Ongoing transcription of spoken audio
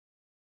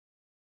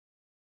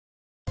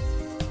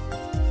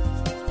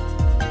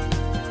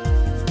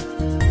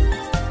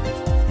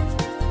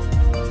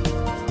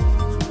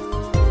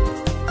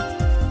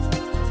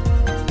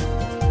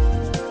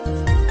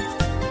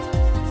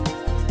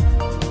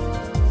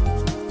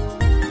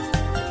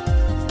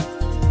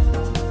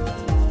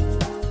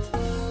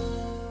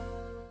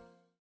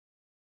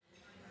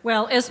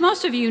Well, as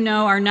most of you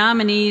know, our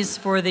nominees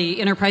for the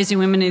Enterprising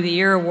Women of the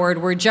Year Award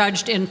were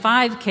judged in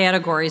 5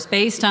 categories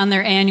based on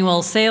their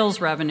annual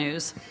sales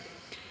revenues.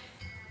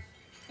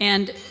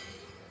 And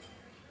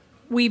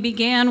we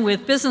began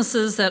with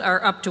businesses that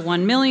are up to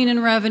 $1 million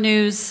in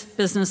revenues,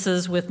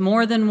 businesses with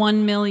more than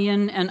 $1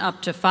 million and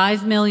up to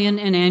 $5 million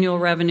in annual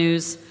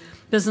revenues,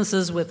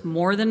 businesses with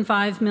more than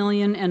 $5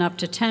 million and up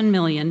to $10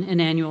 million in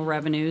annual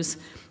revenues,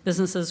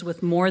 businesses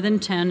with more than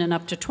 10 and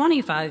up to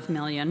 $25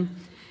 million,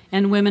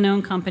 and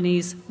women-owned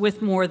companies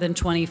with more than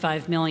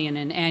 $25 million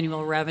in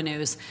annual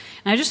revenues.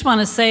 And I just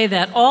want to say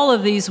that all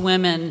of these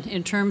women,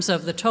 in terms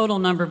of the total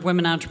number of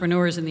women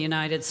entrepreneurs in the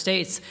United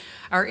States,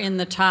 are in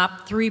the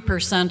top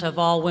 3% of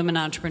all women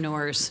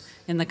entrepreneurs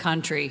in the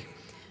country.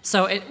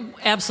 So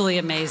absolutely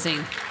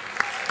amazing.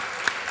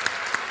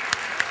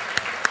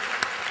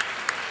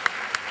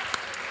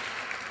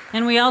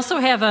 And we also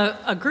have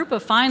a group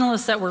of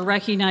finalists that we're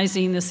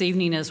recognizing this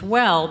evening as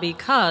well,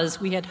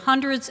 because we had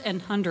hundreds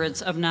and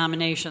hundreds of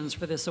nominations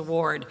for this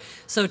award.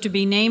 So to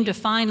be named a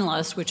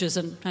finalist, which is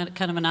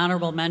kind of an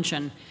honorable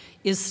mention,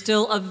 is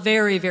still a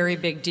very, very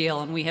big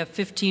deal. And we have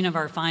 15 of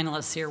our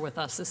finalists here with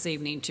us this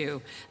evening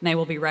too, and they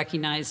will be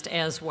recognized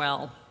as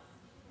well.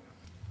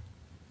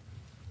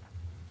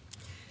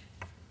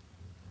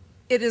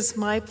 It is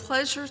my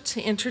pleasure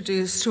to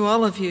introduce to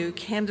all of you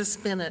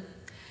Candice Bennett.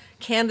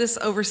 Candice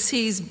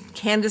oversees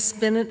Candice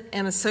Bennett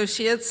and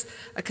Associates,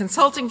 a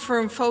consulting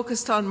firm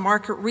focused on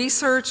market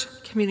research,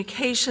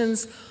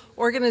 communications,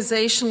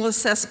 organizational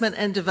assessment,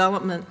 and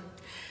development.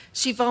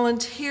 She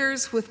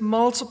volunteers with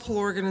multiple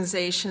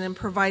organizations and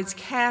provides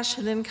cash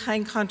and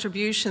in-kind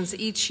contributions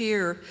each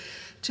year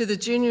to the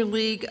Junior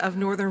League of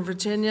Northern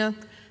Virginia,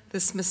 the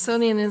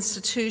Smithsonian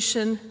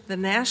Institution, the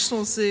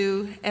National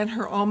Zoo, and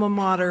her alma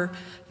mater,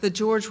 the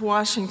George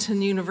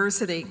Washington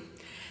University.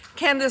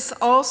 Candice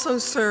also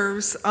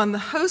serves on the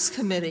host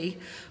committee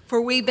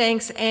for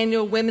WeBank's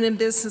annual Women in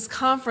Business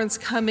Conference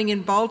coming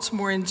in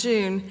Baltimore in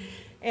June,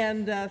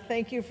 and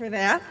thank you for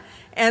that,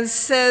 and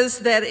says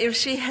that if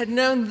she had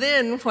known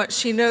then what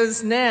she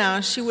knows now,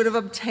 she would have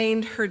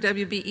obtained her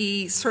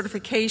WBE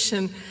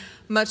certification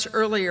much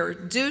earlier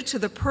due to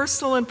the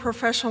personal and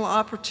professional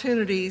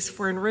opportunities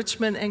for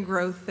enrichment and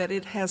growth that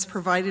it has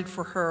provided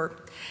for her.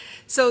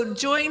 So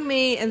join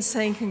me in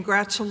saying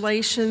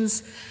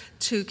congratulations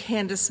to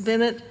Candice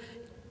Bennett,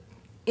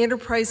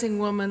 Enterprising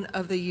Woman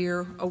of the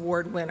Year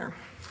Award winner.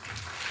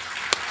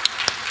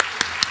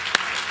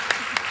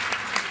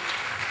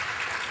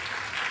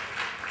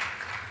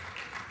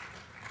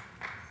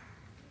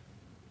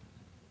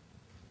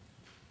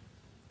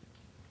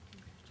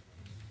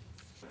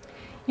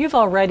 You've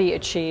already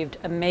achieved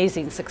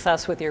amazing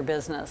success with your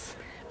business,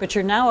 but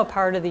you're now a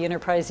part of the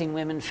Enterprising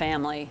Women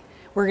family.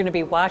 We're going to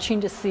be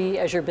watching to see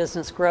as your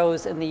business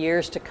grows in the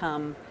years to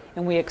come,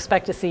 and we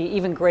expect to see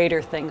even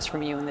greater things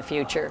from you in the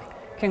future.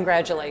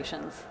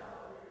 Congratulations.